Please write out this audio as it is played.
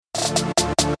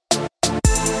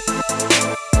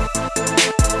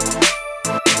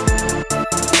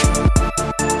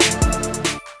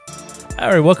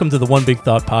All right, welcome to the One Big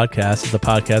Thought Podcast. It's a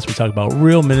podcast we talk about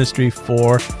real ministry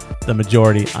for the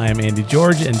majority. I am Andy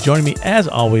George, and joining me, as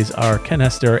always, are Ken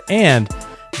Hester and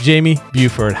Jamie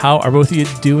Buford. How are both of you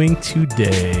doing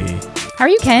today? How are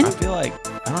you, Ken? I feel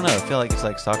like it's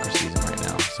like soccer season right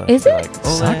now. So Is it? like,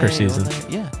 Soccer season?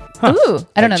 Yeah. Huh. Ooh,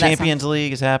 I don't know that Champions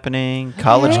League is happening.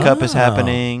 College Cup is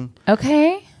happening. song.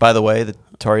 Okay. By the way, the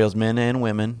Tar Heels men and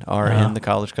women are in the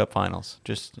College Cup finals.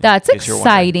 That's in case you're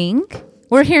wondering. exciting.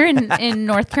 We're here in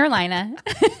North Carolina.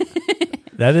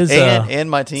 That is...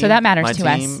 And my team. So that matters my to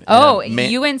us. team, Oh,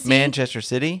 UNC? Manchester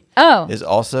City Oh. is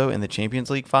also in the Champions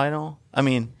League final. I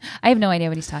mean, I have no idea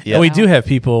what he's talking Yeah. about. we do have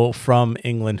people from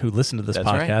England who listen to this That's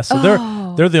podcast, right.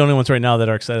 so they're the only ones right now that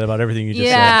are excited about everything you just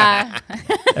said. Yeah.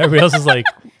 Everybody else is like...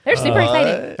 They're super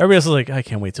excited. Everybody else is like, I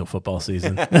can't wait till football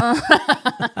season.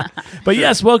 But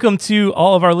yes, welcome to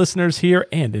all of our listeners here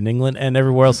and in England and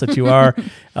everywhere else that you are.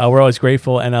 We're always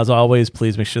grateful. And as always,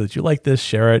 please make sure that you like this,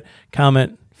 share it,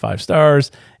 comment, 5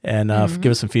 stars, and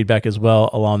give us some feedback as well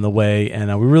along the way.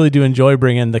 And we really do enjoy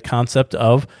bringing the concept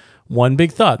of one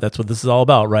big thought. That's what this is all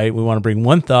about, right? We want to bring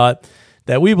one thought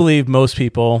that we believe most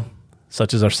people,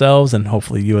 such as ourselves and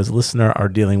hopefully you as a listener, are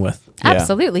dealing with. Yeah.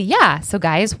 Absolutely. Yeah. So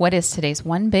guys, what is today's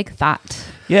one big thought?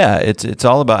 yeah, it's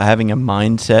all about having a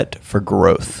mindset for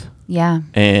growth. Yeah.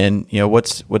 And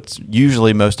what's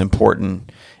usually most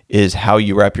important is how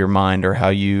you wrap your mind or how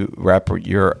you wrap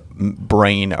your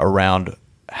brain around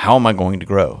how am I going to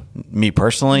grow? Me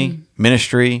personally,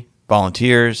 ministry,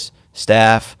 volunteers,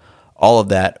 staff, all of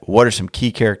that. What are some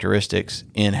key characteristics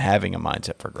in having a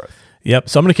mindset for growth? Yep.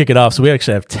 So I'm going to kick it off. So we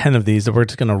actually have 10 of these that we're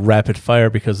just going to rapid fire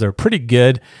because they're pretty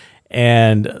good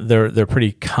and they're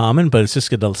pretty common, but it's just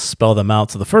going to spell them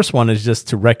out. So the first one is just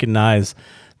to recognize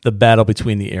the battle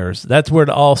between the ears. That's where it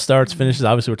all starts, finishes.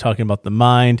 Obviously, we're talking about the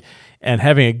mind, and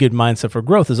having a good mindset for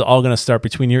growth is all going to start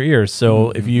between your ears. So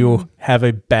if you have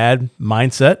a bad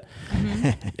mindset,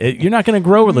 you're not going to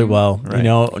grow really well, Right.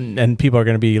 and people are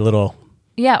going to be a little...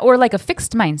 Yeah, or like a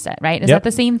fixed mindset, right? Is Yep. that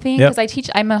the same thing? Yep. Because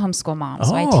I'm a homeschool mom,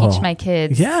 so I Oh, teach my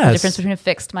kids yes. the difference between a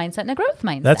fixed mindset and a growth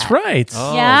mindset. That's right.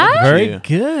 Oh, Yeah? look at Very you.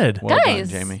 good. Well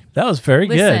Guys. done, Jamie. That was very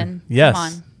Listen, good. Yes. come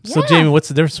on. So, Yeah. Jamie, what's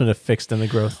the difference between a fixed and a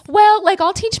growth? Well, like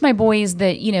I'll teach my boys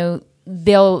that,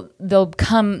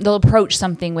 they'll approach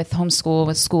something with homeschool,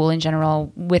 with school in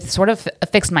general, with sort of a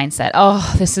fixed mindset.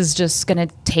 Oh, this is just going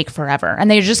to take forever. And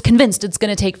they're just convinced it's going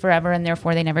to take forever, and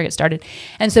therefore they never get started.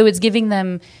 And so it's giving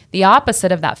them the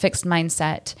opposite of that fixed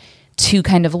mindset to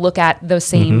kind of look at the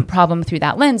same problem through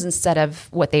that lens instead of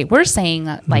what they were saying,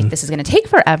 like this is going to take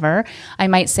forever. I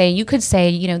might say, you could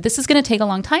say, this is going to take a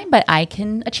long time, but I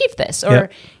can achieve this. Or,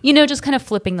 just kind of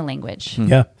flipping the language.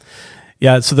 Yeah.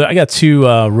 Yeah, so I got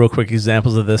 2 real quick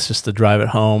examples of this just to drive it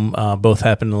home. Both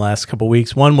happened in the last couple of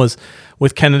weeks. One was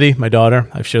with Kennedy, my daughter.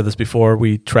 I've shared this before.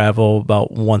 We travel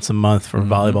about once a month for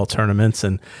volleyball tournaments.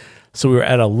 And so we were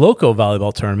at a local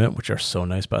volleyball tournament, which are so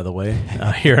nice, by the way,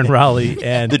 here in Raleigh.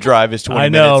 And The drive is 20 I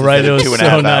know, minutes. right? It was 2.5 so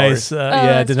hours. nice. Yeah, I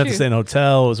that's didn't have to true. stay in a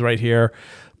hotel. It was right here.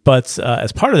 But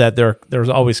as part of that, there was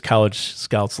always college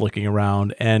scouts looking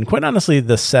around. And quite honestly,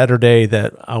 the Saturday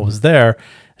that I was there,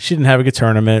 she didn't have a good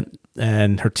tournament,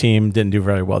 and her team didn't do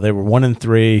very well. They were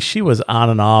 1-3. She was on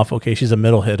and off. Okay, she's a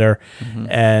middle hitter,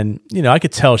 and I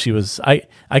could tell she was.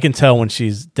 I can tell when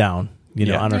she's down.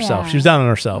 On herself. Yeah. She was down on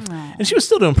herself, and she was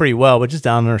still doing pretty well, but just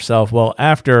down on herself. Well,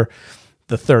 after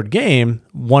the 3rd game,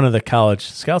 one of the college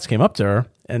scouts came up to her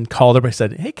and called her. But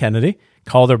said, "Hey, Kennedy."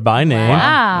 Called her by name.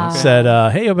 Wow. Okay.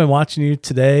 Said, "Hey, I've been watching you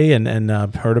today and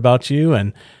heard about you,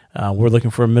 and we're looking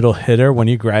for a middle hitter. When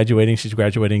are you graduating?" She's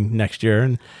graduating next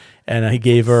year, and he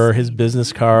gave her his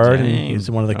business card, and Dang. he's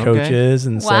one of the Okay. coaches,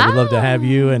 and said, "We'd love to have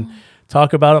you Wow. and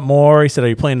talk about it more." He said, "Are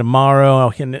you playing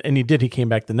tomorrow?" And he did. He came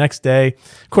back the next day.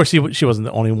 Of course, she wasn't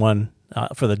the only one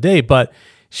for the day, but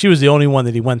she was the only one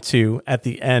that he went to at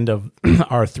the end of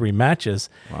our 3 matches.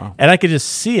 Wow. And I could just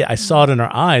see it. I saw it in her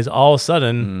eyes. All of a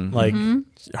sudden, like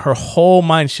her whole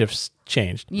mind shift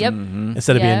changed. Yep.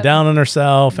 Instead of being Yep. down on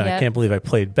herself, and I Yep. can't believe I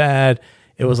played bad,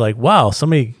 it was like, wow,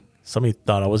 somebody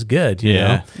thought I was good, you Yeah.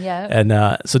 know? Yep.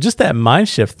 And so just that mind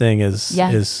shift thing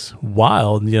is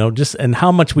wild, just and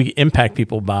how much we impact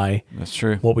people by That's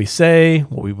true. what we say,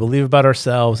 what we believe about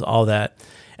ourselves, all that.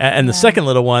 And the second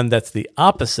little one, that's the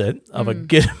opposite of a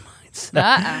good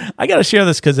mindset. I got to share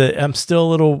this because I'm still a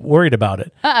little worried about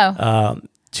it.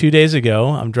 2 days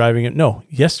ago,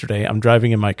 yesterday, I'm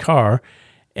driving in my car,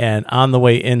 and on the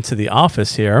way into the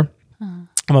office here,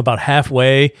 I'm about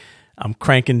halfway. I'm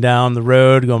cranking down the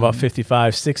road, going about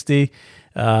 55, 60.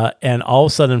 And all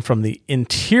of a sudden, from the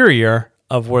interior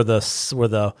of where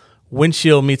the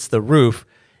windshield meets the roof,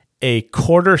 a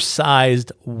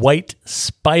quarter-sized white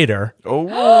spider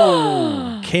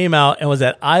came out and was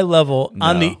at eye level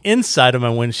on the inside of my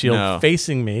windshield,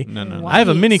 facing me. No. I have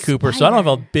a Mini Cooper, so I don't have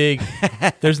a big.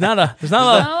 There's not a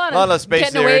lot of space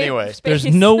getting there away anyway. space.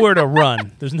 There's nowhere to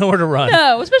run. There's nowhere to run.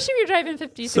 No, especially if you're driving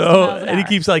 50, 60 So, miles an and he hour.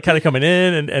 keeps like kind of coming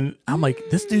in, and I'm like,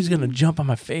 this dude's gonna jump on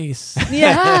my face,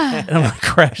 Yeah. and I'm gonna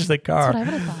crash the car. That's what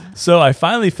I would have thought. So I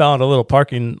finally found a little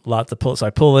parking lot to pull. So I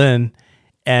pull in,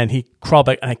 and he crawled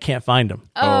back, and I can't find him.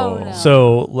 Oh, no.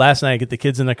 So last night I get the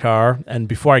kids in the car, and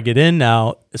before I get in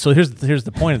now, so here's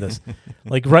the point of this.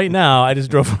 Like right now, I just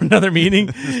drove for another meeting,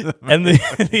 and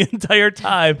the entire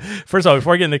time, first of all,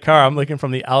 before I get in the car, I'm looking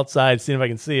from the outside, seeing if I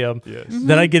can see him. Yes.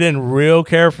 Then I get in real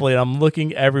carefully, and I'm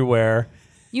looking everywhere,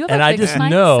 You have and a I fixed just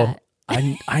know. mindset.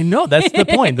 I know that's the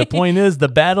point. The point is the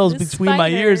battles This between my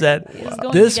spider ears that is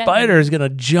going this to get spider me. is going to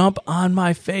jump on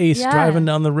my face Yeah. driving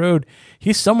down the road.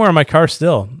 He's somewhere in my car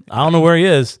still. I don't know where he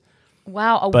is.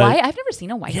 Wow, a But- white? I've never seen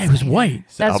a white Yeah, he was spider. white.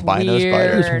 That's albino weird.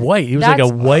 spider. He was white. He was like a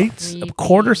That's white, creepy.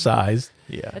 quarter sized.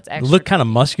 Yeah. That's extra Looked kind of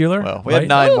muscular. Well, we right? have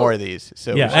 9 Ooh. more of these.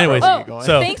 So Yeah, we should anyways, probably get Oh, going.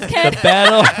 So Thanks, Ken. the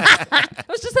battle, It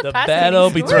was just a the fascinating battle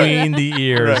story. between the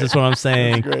ears. Right. That's what I'm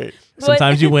saying. Great.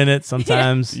 Sometimes you win it.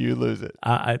 Sometimes You lose it.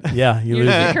 you You're lose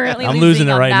it. currently I'm losing losing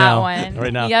it on right that now. one.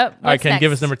 Right now. Yep. All right, What's Ken,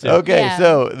 give us next? number 2. Okay, Yeah.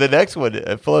 so the next one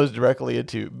flows directly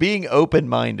into being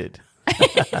open-minded.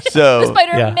 So The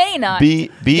spider Yeah. may not. be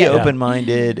Yeah.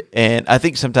 open-minded, and I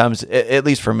think sometimes, at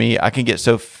least for me, I can get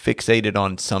so fixated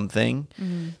on something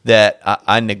that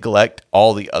I neglect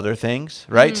all the other things,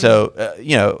 right? So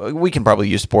we can probably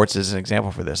use sports as an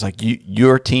example for this. Like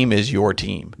your team is your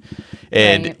team,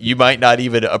 and Right. you might not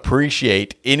even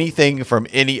appreciate anything from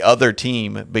any other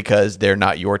team because they're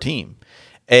not your team.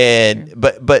 And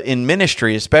but in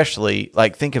ministry especially,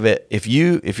 like think of it, if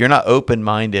you're not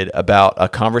open-minded about a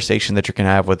conversation that you're going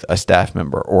to have with a staff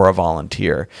member or a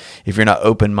volunteer, if you're not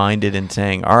open-minded and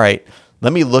saying, all right,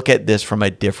 let me look at this from a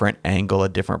different angle, a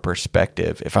different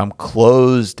perspective. If I'm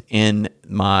closed in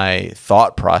my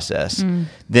thought process,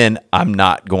 then I'm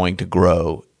not going to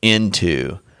grow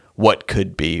into what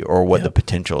could be or what the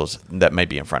potentials that may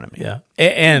be in front of me. Yeah.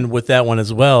 And with that one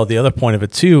as well, the other point of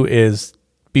it too is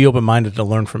be open-minded to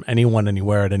learn from anyone,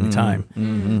 anywhere, at any time.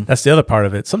 Mm-hmm. That's the other part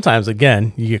of it. Sometimes,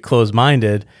 again, you get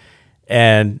closed-minded,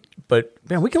 but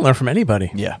man, we can learn from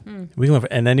anybody. Yeah. We can learn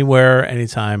from anywhere,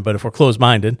 anytime. But if we're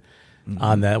closed-minded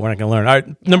on that, we're not going to learn. All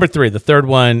right, number 3, the third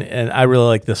one, and I really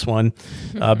like this one,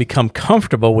 become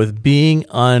comfortable with being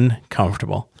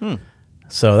uncomfortable.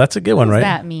 So that's a good one, What does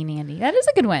right? that mean, Andy? That is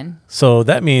a good one. So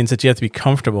that means that you have to be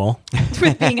comfortable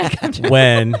With being uncomfortable.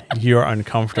 when you're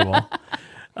uncomfortable.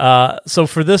 So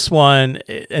for this one,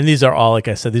 and these are all, like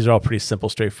I said, these are all pretty simple,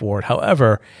 straightforward.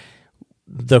 However,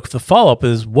 the follow-up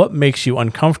is what makes you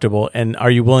uncomfortable, and are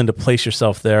you willing to place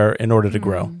yourself there in order to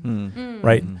grow?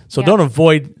 Right? So Yeah. don't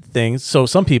avoid things. So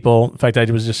some people, in fact, I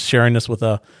was just sharing this with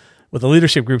a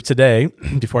leadership group today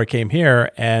before I came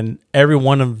here, and every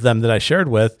one of them that I shared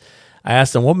with, I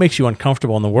asked them, what makes you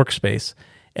uncomfortable in the workspace?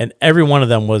 And every one of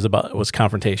them was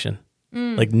confrontation.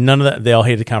 Like none of that, they all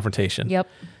hated confrontation. Yep.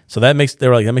 So that makes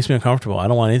me uncomfortable. I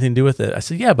don't want anything to do with it. I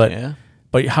said, yeah,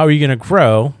 but how are you going to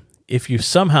grow if you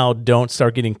somehow don't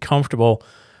start getting comfortable,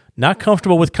 not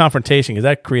comfortable with confrontation, because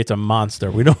that creates a monster.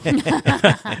 We don't,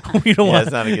 we don't want,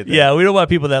 it's not a good thing. yeah, we don't want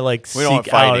people that like We don't want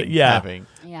seek out. fighting Yeah. happening.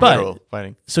 Yeah. But- Literal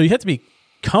fighting. So you have to be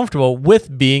comfortable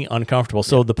with being uncomfortable.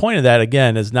 So the point of that,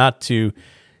 again, is not to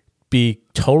be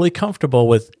totally comfortable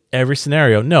with every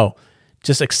scenario. No,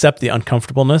 just accept the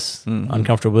uncomfortableness,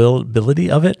 uncomfortability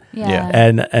of it, Yeah.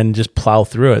 and just plow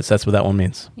through it. So that's what that one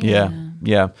means.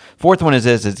 Yeah. Fourth one is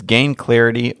this: it's gain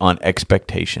clarity on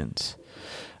expectations.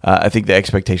 I think the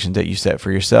expectations that you set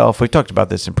for yourself, we've talked about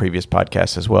this in previous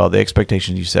podcasts as well. The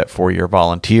expectations you set for your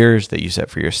volunteers, that you set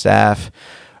for your staff,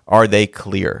 are they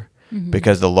clear?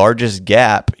 Because the largest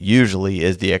gap usually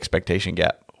is the expectation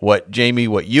gap. What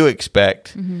you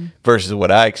expect versus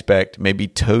what I expect may be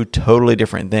totally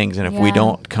different things. And if we Yeah.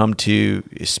 don't come to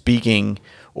speaking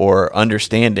or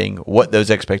understanding what those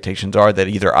expectations are that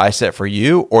either I set for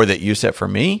you or that you set for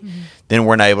me, then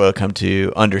we're not able to come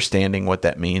to understanding what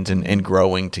that means and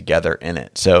growing together in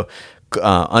it. So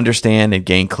understand and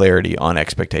gain clarity on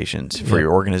expectations for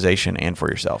your organization and for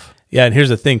yourself. Yeah, and here's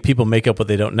the thing: people make up what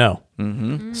they don't know.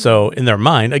 So in their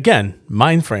mind, again,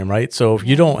 mind frame, right? So if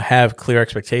you don't have clear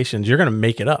expectations, you're going to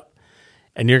make it up,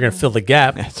 and you're going to fill the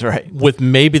gap. That's right. With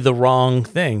maybe the wrong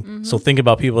thing. So think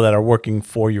about people that are working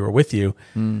for you or with you.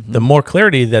 The more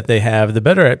clarity that they have, the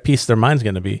better at peace their mind's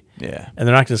going to be. Yeah. And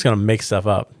they're not just going to make stuff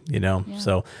up,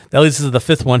 So that leads us to the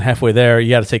fifth one, halfway there. You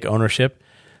got to take ownership.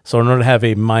 So in order to have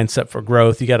a mindset for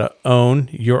growth, you got to own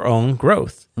your own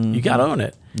growth. You got to own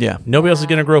it. Yeah. Nobody else is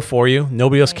going to grow for you.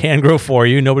 Nobody else can grow for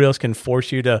you. Nobody else can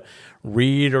force you to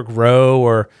read or grow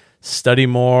or study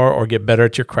more or get better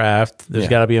at your craft. There's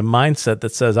got to be a mindset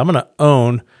that says, I'm going to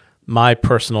own my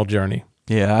personal journey.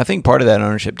 Yeah, I think part of that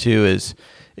ownership too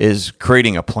is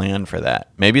creating a plan for that.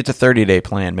 Maybe it's a 30-day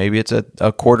plan. Maybe it's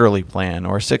a quarterly plan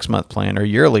or a 6-month plan or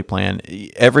yearly plan.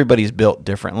 Everybody's built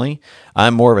differently.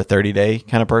 I'm more of a 30-day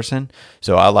kind of person.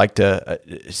 So I like to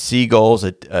see goals,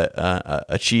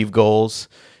 achieve goals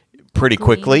pretty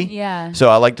quickly. Yeah. So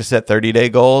I like to set 30-day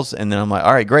goals, and then I'm like,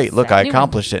 all right, great. Look, I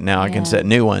accomplished it. Now I can set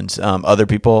new ones. Other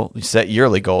people set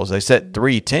yearly goals. They set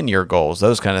 10-year goals,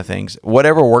 those kind of things.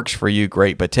 Whatever works for you,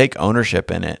 great, but take ownership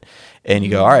in it. And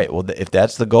you go, all right, well, if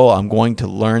that's the goal, I'm going to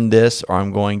learn this, or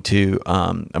I'm going to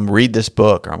read this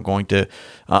book, or I'm going to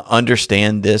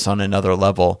understand this on another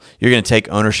level. You're going to take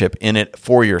ownership in it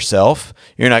for yourself.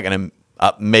 You're not going to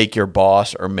make your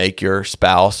boss or make your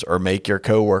spouse or make your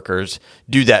coworkers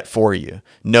do that for you.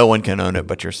 No one can own it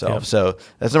but yourself. Yep. So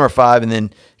that's number 5. And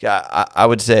then I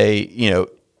would say,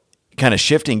 kind of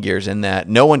shifting gears in that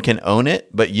no one can own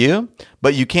it but you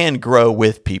can grow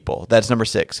with people. That's number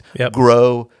 6. Yep.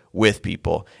 Grow with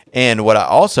people. And what I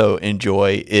also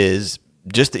enjoy is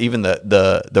just even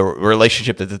the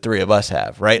relationship that the three of us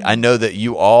have, right? I know that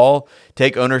you all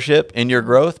take ownership in your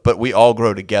growth, but we all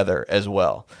grow together as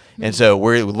well. And so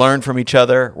we learn from each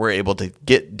other. We're able to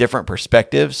get different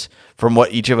perspectives from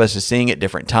what each of us is seeing at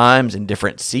different times in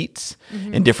different seats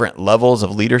and different levels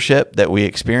of leadership that we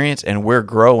experience. And we're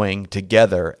growing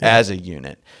together as a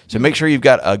unit. So make sure you've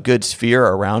got a good sphere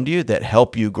around you that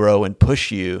help you grow and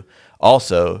push you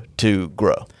also to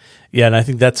grow. Yeah, and I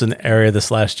think that's an area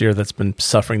this last year that's been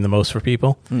suffering the most for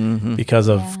people because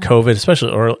of COVID,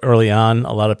 especially early on.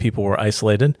 A lot of people were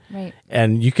isolated, right?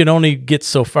 And you can only get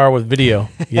so far with video.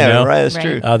 You know? Right, that's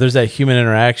true. There's that human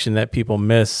interaction that people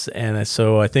miss, and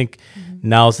so I think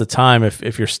now's the time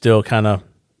if you're still kind of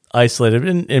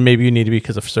isolated, and maybe you need to be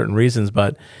because of certain reasons,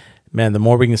 but man, the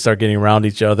more we can start getting around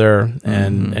each other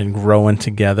and growing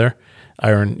together,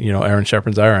 iron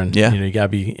sharpens iron. Yeah, you got to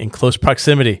be in close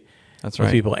proximity. That's with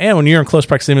right. people. And when you're in close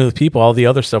proximity with people, all the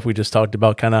other stuff we just talked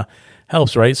about kind of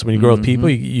helps, right? So when you grow with people,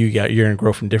 you're going to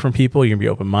grow from different people. You're going to be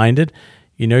open-minded.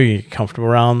 You're get comfortable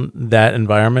around that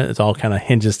environment. It all kind of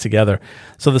hinges together.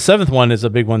 So the 7th one is a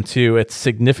big one too. It's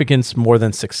significance more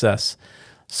than success.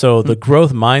 So the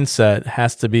growth mindset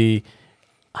has to be,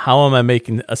 how am I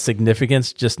making a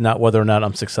significance, just not whether or not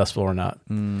I'm successful or not.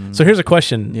 So here's a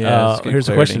question. Here's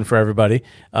a question for everybody.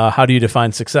 How do you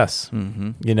define success?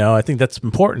 I think that's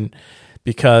important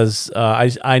because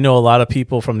I know a lot of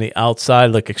people from the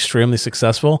outside look extremely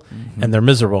successful and they're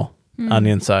miserable on the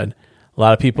inside. A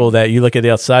lot of people that you look at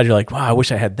the outside, you're like, wow, I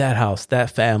wish I had that house, that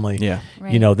family,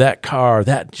 that car,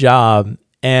 that job.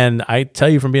 And I tell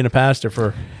you from being a pastor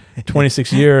for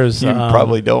 26 years. You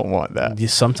probably don't want that.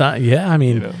 Sometimes, I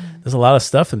mean, there's a lot of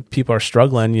stuff and people are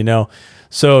struggling,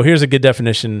 So here's a good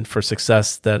definition for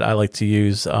success that I like to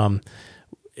use.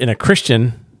 In a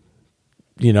Christian,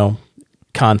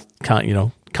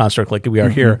 construct like we are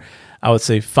here, I would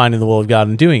say finding the will of God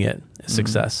and doing it is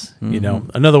success.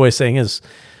 Another way of saying is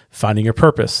finding your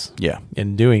purpose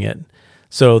and doing it.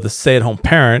 So the stay-at-home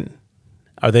parent,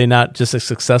 are they not just as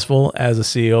successful as a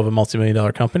CEO of a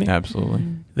multi-million-dollar company? Absolutely.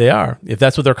 They are. If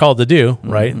that's what they're called to do,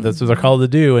 right? That's what they're called to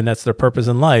do, and that's their purpose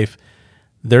in life.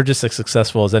 They're just as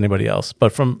successful as anybody else.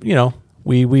 But from,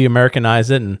 we Americanize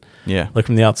it and look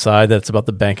from the outside that it's about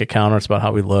the bank account or it's about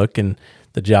how we look and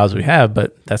the jobs we have,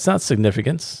 but that's not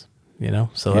significance,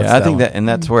 So that's I think that, and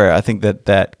that's where I think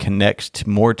that connects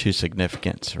more to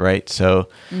significance, right? So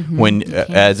when,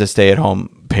 as a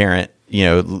stay-at-home parent,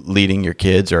 leading your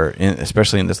kids, or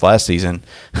especially in this last season,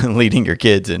 leading your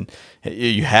kids, and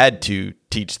you had to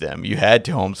teach them, you had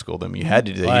to homeschool them, you had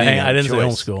to do that. I didn't say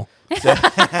homeschool.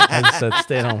 I just said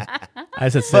stay at home. I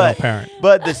said stay at home parent.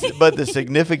 But the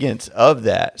significance of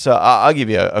that. So I'll give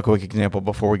you a quick example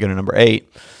before we go to number 8.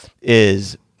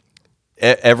 Is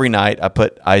every night I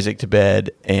put Isaac to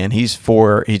bed, and he's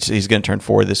 4. He's going to turn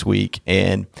 4 this week,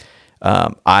 and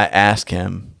I ask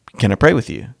him, "Can I pray with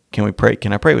you? Can we pray?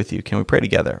 Can I pray with you? Can we pray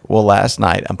together?" Well, last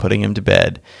night I'm putting him to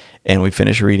bed, and we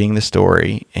finish reading the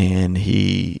story, and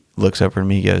he looks over at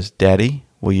me, he goes, "Daddy,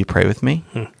 will you pray with me?"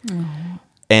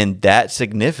 And that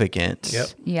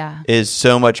significance is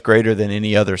so much greater than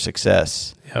any other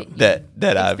success that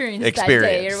I've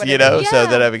experienced, so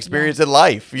that I've experienced in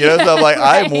life, so I'm like,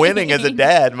 I'm winning as a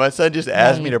dad. My son just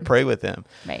asked me to pray with him.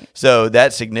 Right. So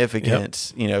that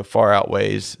significance, far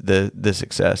outweighs the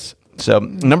success. So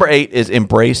number 8 is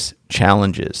embrace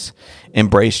challenges.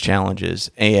 Embrace challenges.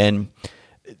 And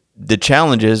the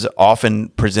challenges often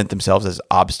present themselves as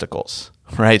obstacles,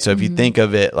 right? So if you think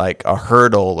of it like a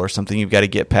hurdle or something you've got to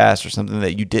get past or something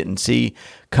that you didn't see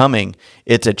coming,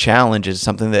 it's a challenge. It's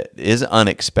something that is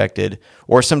unexpected,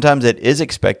 or sometimes it is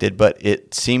expected, but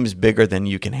it seems bigger than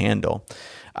you can handle.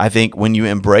 I think when you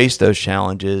embrace those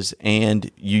challenges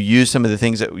and you use some of the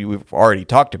things that we've already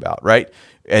talked about, right?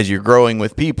 As you're growing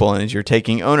with people and as you're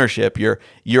taking ownership,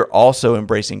 you're also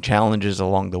embracing challenges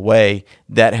along the way.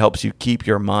 That helps you keep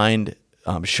your mind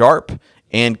sharp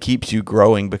and keeps you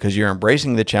growing because you're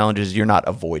embracing the challenges. You're not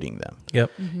avoiding them.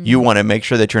 Yep. You want to make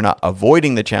sure that you're not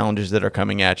avoiding the challenges that are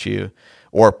coming at you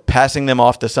or passing them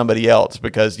off to somebody else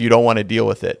because you don't want to deal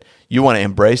with it. You want to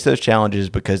embrace those challenges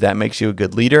because that makes you a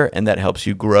good leader and that helps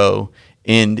you grow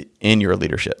in your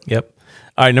leadership. Yep.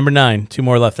 All right, number 9, 2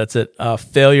 more left. That's it.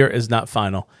 Failure is not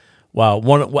final. Wow.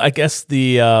 I guess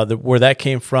the where that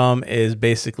came from is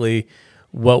basically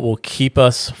what will keep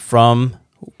us from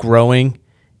growing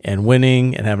and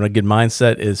winning and having a good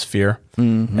mindset is fear.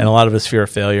 Mm-hmm. And a lot of us fear of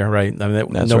failure, right? I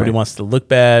mean, nobody wants to look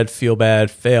bad, feel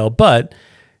bad, fail. But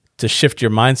to shift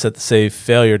your mindset to say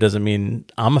failure doesn't mean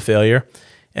I'm a failure,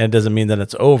 and it doesn't mean that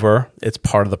it's over. It's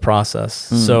part of the process.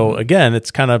 Mm-hmm. So again,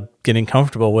 it's kind of getting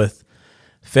comfortable with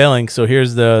failing. So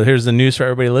here's the news for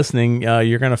everybody listening.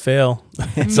 You're going to fail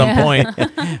at some point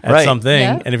at something.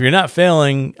 Yeah. And if you're not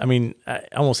failing, I mean, I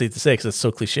almost hate to say it because it's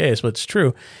so cliche, but it's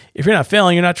true. If you're not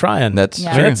failing, you're not trying. That's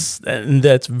true.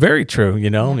 That's very true.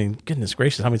 You know, I mean, goodness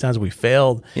gracious, how many times have we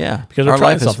failed? Yeah. Because we're our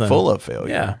trying life something. is full of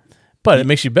failure. Yeah. But it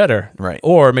makes you better. Right.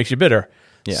 Or it makes you bitter.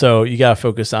 Yeah. So you got to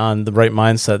focus on the right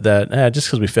mindset that just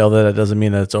because we failed it doesn't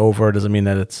mean that it's over. It doesn't mean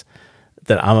that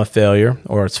I'm a failure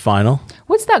or it's final.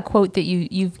 What's that quote that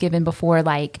you've given before?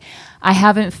 Like, I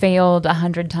haven't failed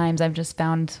 100 times. I've just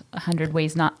found 100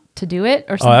 ways not to do it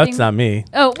or something. Oh, that's not me.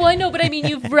 Oh, well, I know, but I mean,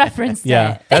 you've referenced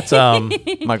yeah, it. that's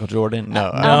Michael Jordan.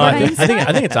 No, I think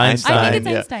it's Einstein. I think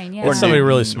it's Einstein. Yeah. Or somebody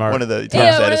really smart. One of the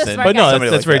Thomas Edison. But no,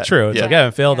 that's very true. It's yeah. like I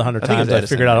haven't failed 100 times. I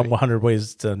figured out 100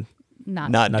 ways to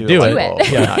not do it.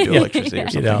 it. Yeah. Not do electricity or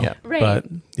something. Yeah. Right. But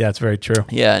yeah, it's very true.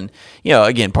 Yeah, and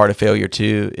again, part of failure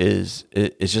too is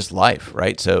just life,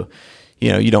 right? So,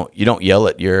 you don't yell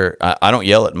at I don't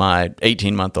yell at my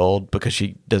 18-month-old because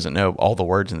she doesn't know all the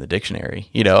words in the dictionary.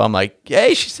 I'm like,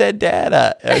 hey, she said dad,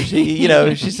 or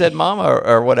she said mama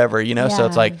or whatever. So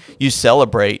it's like you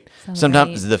celebrate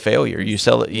sometimes the failure. You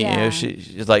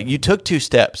she's like, you took 2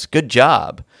 steps, good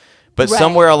job. But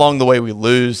somewhere along the way, we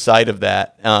lose sight of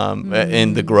that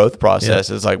in the growth process.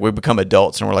 Yeah. It's like we become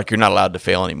adults and we're like, you're not allowed to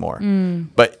fail anymore.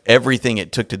 But everything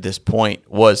it took to this point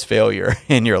was failure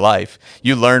in your life.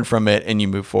 You learn from it and you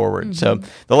move forward. Mm-hmm. So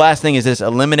the last thing is this: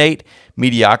 eliminate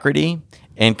mediocrity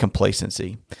and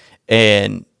complacency.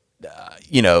 And,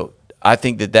 I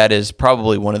think that is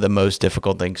probably one of the most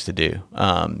difficult things to do.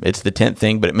 It's the 10th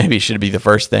thing, but it maybe should be the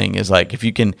first thing is like if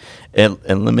you can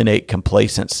eliminate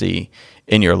complacency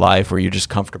in your life where you're just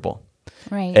comfortable.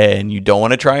 Right. And you don't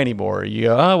want to try anymore. You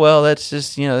go, oh, well, that's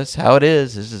just, that's how it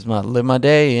is. This is live my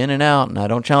day in and out, and I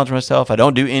don't challenge myself. I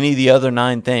don't do any of the other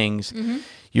 9 things. Mm-hmm.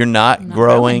 You're not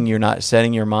growing. You're not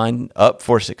setting your mind up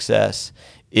for success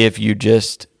if you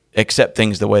just accept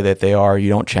things the way that they are. You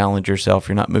don't challenge yourself.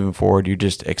 You're not moving forward. You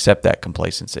just accept that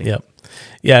complacency. Yep.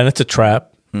 Yeah, and it's a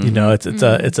trap.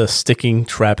 Mm-hmm. It's a sticking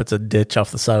trap. It's a ditch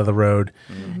off the side of the road.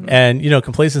 Mm-hmm. And,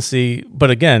 complacency, but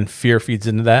again, fear feeds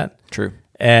into that. True.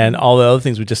 And all the other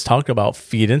things we just talked about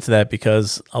feed into that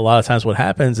because a lot of times what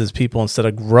happens is people, instead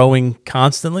of growing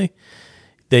constantly,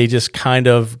 they just kind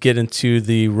of get into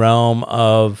the realm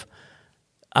of,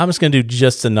 I'm just going to do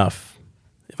just enough.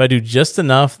 If I do just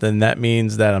enough, then that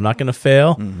means that I'm not going to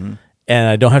fail and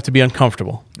I don't have to be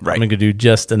uncomfortable. Right. I'm going to do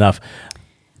just enough.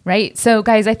 Right. So,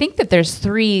 guys, I think that there's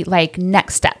 3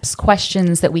 next steps,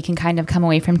 questions that we can kind of come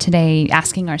away from today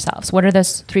asking ourselves. What are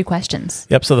those 3 questions?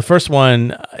 Yep. So the first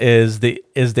one is the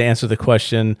answer to the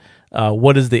question,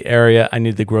 what is the area I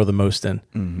need to grow the most in?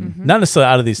 Mm-hmm. Not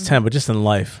necessarily out of these 10, but just in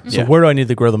life. So where do I need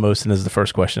to grow the most in is the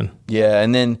first question. Yeah.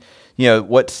 And then,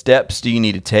 what steps do you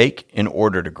need to take in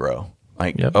order to grow?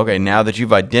 Okay, now that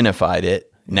you've identified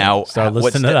it, now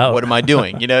what am I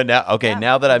doing? Now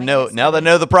that I know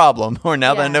the problem, or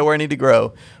now that I know where I need to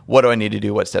grow, what do I need to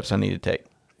do? What steps I need to take?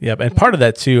 Yep, and part of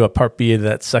that too, part B of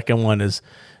that second one is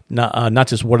not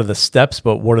just what are the steps,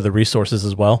 but what are the resources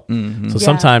as well. Mm-hmm. So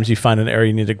sometimes you find an area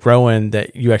you need to grow in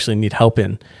that you actually need help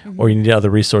in, or you need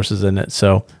other resources in it.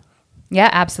 So. Yeah,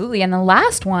 absolutely. And the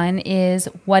last one is,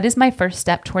 what is my first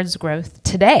step towards growth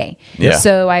today? Yeah.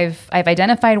 So I've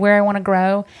identified where I want to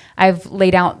grow. I've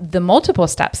laid out the multiple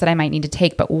steps that I might need to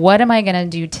take, but what am I going to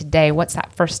do today? What's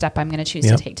that first step I'm going to choose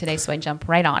to take today so I jump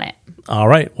right on it? All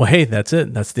right. Well, hey, that's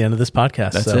it. That's the end of this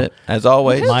podcast. That's So, it. As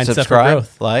always, Mindset for subscribe,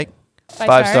 growth. like, 5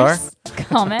 5-star. stars,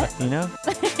 comment, You know,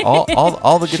 all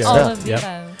the good all stuff. of the Yep.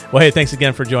 above. Well, hey, thanks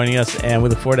again for joining us, and we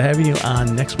look forward to having you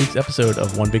on next week's episode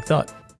of One Big Thought.